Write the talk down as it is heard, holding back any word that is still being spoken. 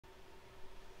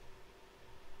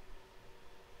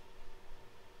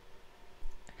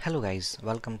Hello guys,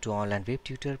 welcome to Online Web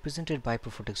Tutor presented by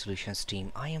Profotech Solutions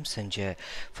team. I am Sanjay.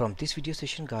 From this video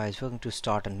session guys, we're going to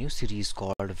start a new series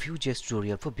called VueJs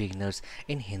tutorial for beginners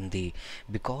in Hindi.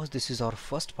 Because this is our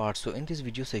first part, so in this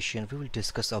video session we will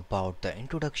discuss about the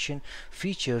introduction,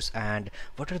 features and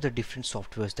what are the different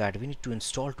softwares that we need to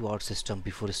install to our system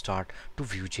before start to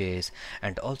VueJs.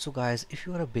 And also guys, if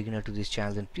you are a beginner to this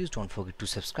channel, then please don't forget to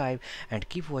subscribe and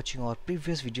keep watching our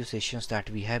previous video sessions that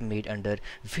we have made under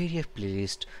various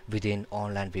playlists within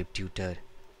online web tutor.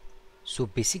 So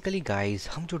basically guys,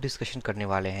 हम जो discussion करने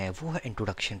वाले हैं वो है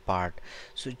introduction part.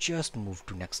 So just move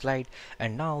to next slide.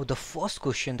 And now the first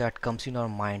question that comes in our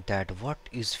mind, that what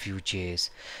is VueJs?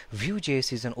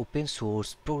 VueJs is an open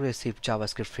source progressive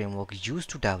JavaScript framework used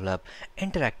to develop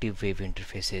interactive web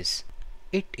interfaces.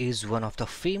 It is one of the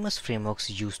famous frameworks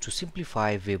used to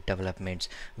simplify web developments.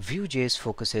 VueJs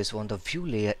focuses on the view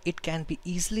layer. It can be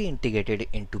easily integrated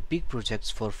into big projects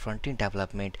for front-end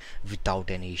development without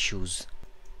any issues.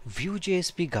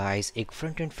 VueJs भी guys एक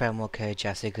front-end framework है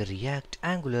जैसे कि React,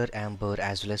 Angular, EMBER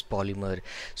as well as Polymer.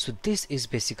 So this is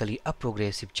basically a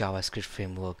progressive JavaScript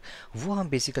framework. वो हम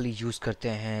basically use करते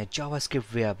हैं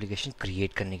JavaScript web application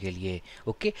create करने के लिए,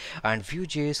 okay? And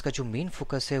VueJs का जो main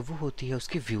focus है वो होती है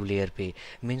उसकी view layer पे,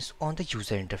 means on the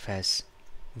user interface.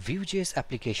 VueJs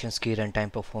applications की रन टाइम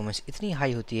परफॉर्मेंस इतनी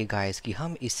हाई होती है गाइस कि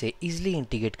हम इसे ईजिली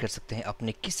इंटीग्रेट कर सकते हैं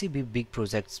अपने किसी भी बिग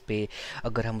प्रोजेक्ट्स पे,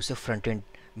 अगर हम उसे फ्रंट एंड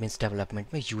मीन्स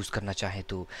डेवलपमेंट में यूज़ करना चाहें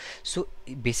तो. सो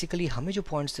बेसिकली हमें जो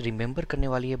पॉइंट्स रिमेंबर करने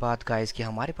वाली है बात गाइस कि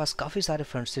हमारे पास काफ़ी सारे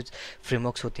फ्रंट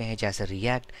फ्रेमवर्क्स होते हैं जैसे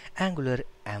react, angular,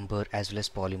 amber as well as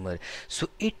polymer. So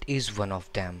it is one of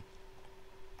them.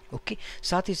 Okay,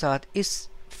 साथ ही साथ इस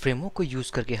फ्रेमवर्क को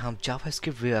यूज़ करके हम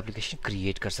जावास्क्रिप्ट वेब एप्लीकेशन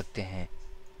क्रिएट कर सकते हैं.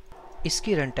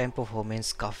 इसकी रन टाइम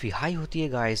परफॉर्मेंस काफ़ी हाई होती है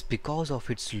guys because of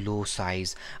its low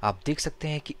size. आप देख सकते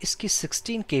हैं कि इसकी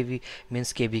 16 KB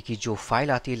मीन्स KB की जो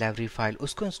फाइल आती है लाइब्रेरी फाइल,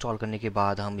 उसको इंस्टॉल करने के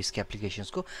बाद हम इसके एप्लीकेशंस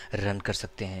को रन कर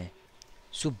सकते हैं.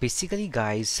 सो बेसिकली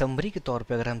गाइस, समरी के तौर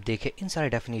पे अगर हम देखें इन सारे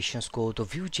डेफिनेशंस को, तो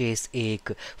VueJs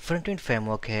एक फ्रंट एंड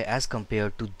फ्रेमवर्क है as compare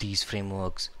to these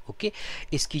frameworks. Okay,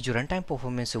 इसकी जो रन टाइम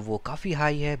परफॉर्मेंस है वो काफ़ी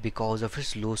हाई है because of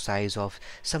its low size of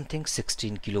something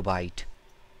 16 kilobyte.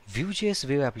 VueJs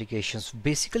web applications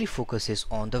basically focuses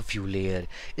on the view layer.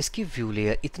 इसकी view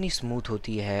layer इतनी smooth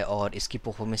होती है और इसकी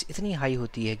परफॉर्मेंस इतनी हाई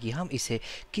होती है कि हम इसे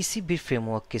किसी भी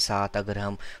फ्रेमवर्क के साथ, अगर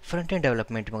हम फ्रंट एंड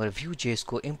डेवलपमेंट में अगर VueJs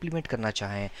को इम्प्लीमेंट करना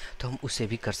चाहें तो हम उसे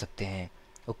भी कर सकते हैं.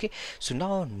 Okay, so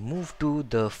now move to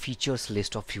the features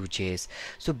list of VueJs.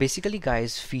 So basically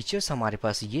guys, features हमारे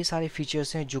पास ये सारे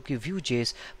features हैं जो कि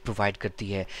VueJs प्रोवाइड करती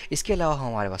है. इसके अलावा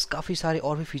हमारे पास काफ़ी सारे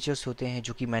और भी features होते हैं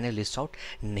जो कि मैंने लिस्ट आउट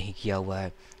नहीं किया हुआ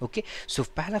है. ओके, सो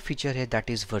पहला फीचर है that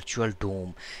is virtual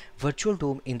dome. Virtual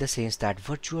dome in the sense that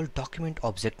virtual document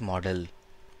object model.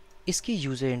 इसकी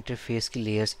यूज़र इंटरफेस की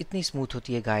लेयर्स इतनी स्मूथ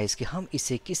होती है गाइस कि हम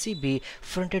इसे किसी भी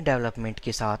फ्रंट एंड डेवलपमेंट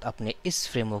के साथ अपने इस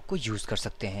फ्रेमवर्क को यूज़ कर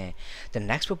सकते हैं. The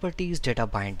next property is data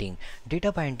binding.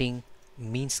 Data binding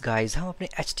means guys हम अपने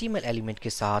HTML एलिमेंट के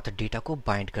साथ डेटा को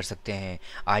बाइंड कर सकते हैं,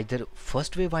 आइदर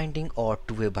फर्स्ट वे बाइंडिंग और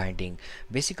टू वे बाइंडिंग.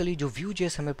 बेसिकली जो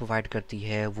VueJs हमें प्रोवाइड करती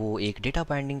है वो एक डेटा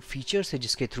बाइंडिंग फीचर्स है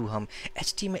जिसके थ्रू हम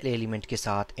HTML एलिमेंट के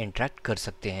साथ इंटरेक्ट कर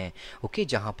सकते हैं. ओके,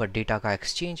 जहाँ पर डेटा का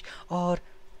एक्सचेंज और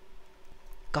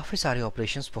काफ़ी सारे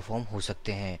ऑपरेशंस परफॉर्म हो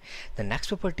सकते हैं. The next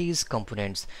property is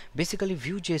components. Basically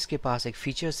VueJs के पास एक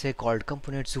फीचर्स है कॉल्ड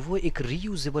कंपोनेंट्स. वो एक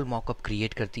रीयूजेबल मॉकअप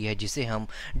क्रिएट करती है जिसे हम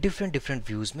डिफरेंट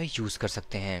व्यूज़ में यूज़ कर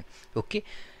सकते हैं. Okay,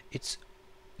 it's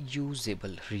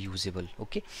usable, reusable.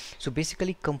 Okay, so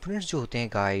basically components जो होते हैं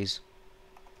गाइस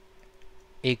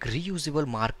एक रीयूजेबल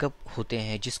मार्कअप होते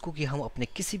हैं जिसको कि हम अपने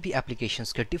किसी भी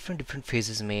एप्लीकेशंस के डिफरेंट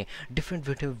फेजेस में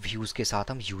डिफरेंट व्यूज़ के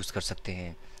साथ हम यूज़ कर सकते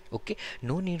हैं. Okay,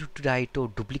 no need to right और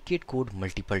duplicate code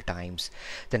multiple times.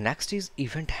 The next is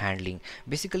event handling.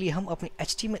 Basically हम अपने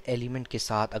HTML एलिमेंट के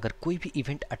साथ अगर कोई भी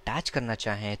इवेंट अटैच करना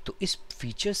चाहें तो इस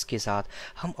फीचर्स के साथ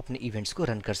हम अपने इवेंट्स को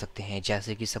रन कर सकते हैं.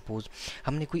 जैसे कि सपोज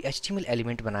हमने कोई HTML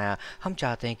एलिमेंट बनाया, हम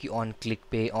चाहते हैं कि ऑन क्लिक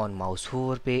पे, ऑन माउस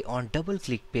होवर पे, ऑन डबल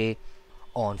क्लिक पे,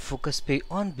 ऑन फोकस पे,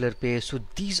 ऑन ब्लर पे. So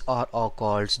these are all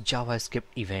called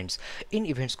JavaScript events. In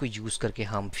events को यूज़ करके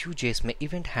हम VueJs में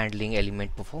इवेंट हैंडलिंग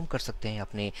एलिमेंट परफॉर्म कर सकते हैं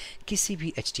अपने किसी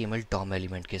भी HTML DOM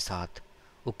एलिमेंट के साथ.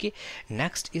 Okay,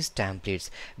 next is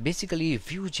templates. Basically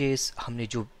VueJs हमने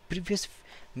जो प्रीवियस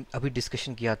अभी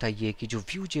डिस्कशन किया था ये कि जो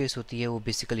VueJs होती है वो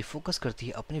बेसिकली फोकस करती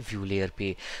है अपने व्यू लेयर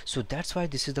पे. So that's why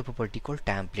this is the property called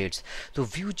templates. तो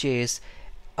VueJs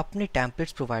अपने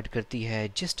टेम्पलेट्स प्रोवाइड करती है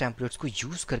जिस टेम्पलेट्स को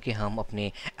यूज़ करके हम अपने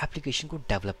एप्लीकेशन को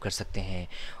डेवलप कर सकते हैं.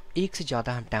 एक से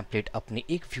ज़्यादा हम टेम्पलेट अपने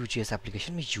एक Vue.js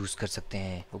एप्लीकेशन में यूज़ कर सकते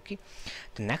हैं. Okay,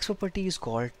 the next property is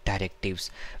called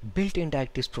directives. Built in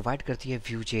directives provide करती है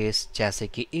Vue.js, जैसे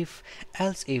कि if,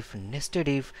 else if, nested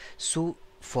if, so,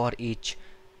 for each,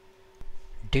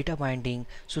 data binding.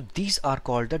 So these are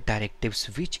called the directives,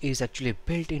 which is actually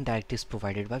built in directives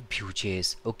provided by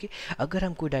Vue.js. Okay, अगर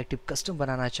हम कोई directive custom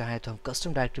बनाना चाहें तो हम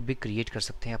कस्टम डायरेक्टिव भी create कर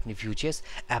सकते हैं अपनी Vue.js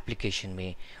एप्लीकेशन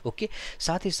में. ओके,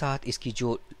 साथ ही साथ इसकी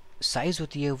जो साइज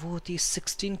होती है वो होती है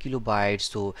 16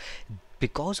 किलोबाइट्स. तो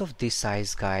because of this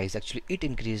size, guys, actually it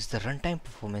increases the runtime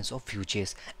performance of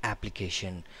Vue.js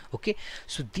application. Okay,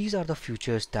 so these are the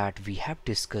features that we have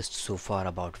discussed so far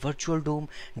about virtual DOM,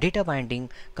 data binding,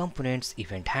 components,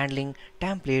 event handling,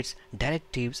 templates,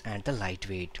 directives, and the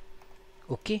lightweight.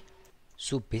 Okay,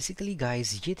 so basically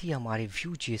guys, ये थी हमारे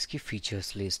Vue.js की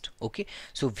features list. Okay,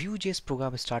 सो Vue.js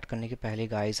programme start करने के पहले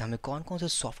guys हमें कौन कौन से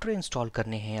सॉफ्टवेयर इंस्टॉल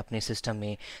करने हैं अपने सिस्टम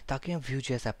में ताकि हम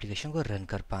Vue.js एप्लीकेशन को रन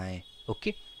कर पाएँ.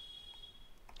 Okay,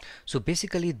 so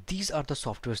basically these are the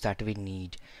softwares that we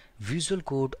need: Visual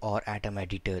Code और Atom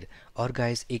Editor. और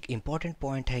guys, एक important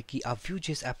point है कि आप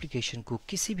Vue.js एप्लीकेशन को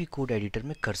किसी भी कोड एडिटर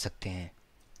में कर सकते हैं.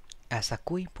 ऐसा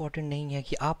कोई important नहीं है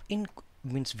कि आप इन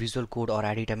means Visual Code or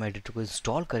Atom Editor को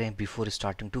install करें before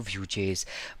starting to Vue.js.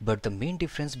 But the main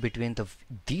difference between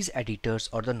these editors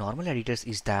or the normal editors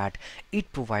is that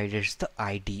it provides the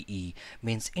IDE,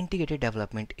 means Integrated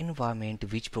Development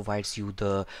Environment, which provides you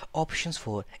the options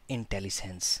for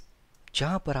IntelliSense,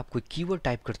 जहाँ पर आप कोई keyword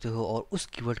type करते हो और उस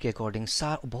keyword के according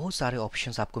बहुत सारे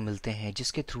ऑप्शंस आपको मिलते हैं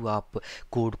जिसके थ्रू आप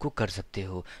कोड को कर सकते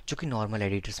हो, जो कि नॉर्मल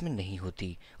एडिटर्स में नहीं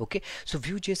होती. ओके, सो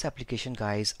Vue.js एप्लीकेशन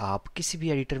गाइस आप किसी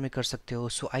भी एडिटर में कर सकते हो.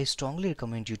 सो I strongly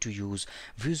recommend you to use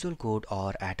Visual Code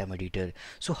और Atom Editor.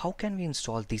 So how can we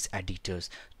install these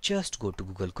editors? Just go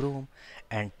to Google Chrome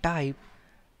and type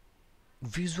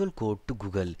visual code to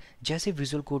Google. जैसे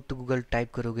visual code to Google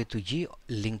type करोगे तो ये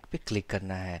link पे click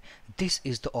करना है. This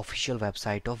is the official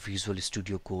website of visual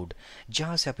studio code,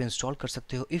 जहाँ से आप इंस्टॉल कर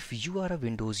सकते हो. If you are a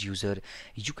Windows user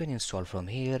you can install from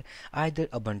here, either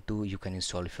Ubuntu you can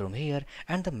install from here,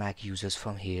 and the Mac users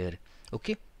from here.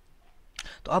 Okay,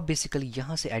 तो आप basically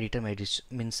यहाँ से एडिटर में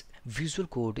means visual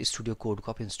code studio code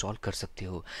को आप install कर सकते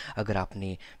हो. अगर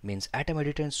आपने मीन्स एटम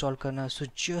एडिटर इंस्टॉल करना, so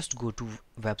just go to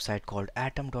website called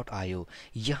atom.io.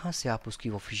 यहाँ से आप उसकी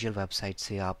ऑफिशियल वेबसाइट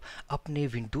से आप अपने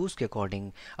विंडोज़ के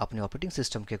अकॉर्डिंग, अपने ऑपरेटिंग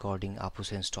सिस्टम के अकॉर्डिंग आप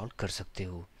उसे इंस्टॉल कर सकते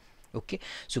हो. ओके,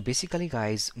 सो बेसिकली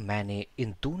गाइज मैंने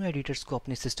इन दोनों एडिटर्स को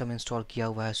अपने सिस्टम में इंस्टॉल किया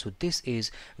हुआ है. So this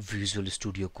is visual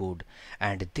studio code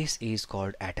and this is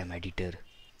called atom editor.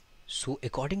 So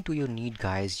according to your need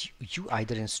guys, you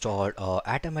either install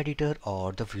Atom Editor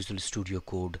or the Visual Studio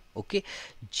Code. Okay,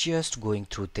 just going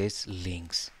through these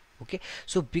links. Okay,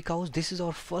 so because this is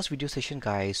our first video session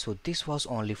guys, so this was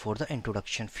only for the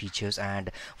introduction features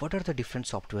and what are the different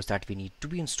softwares that we need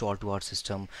to be installed to our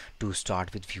system to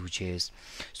start with Vue.js.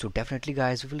 So definitely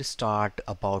guys, we will start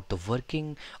about the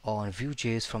working on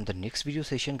Vue.js from the next video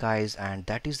session guys, and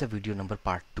that is the video number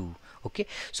part 2. Okay,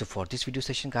 so for this video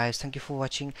session guys, thank you for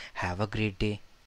watching. Have a great day.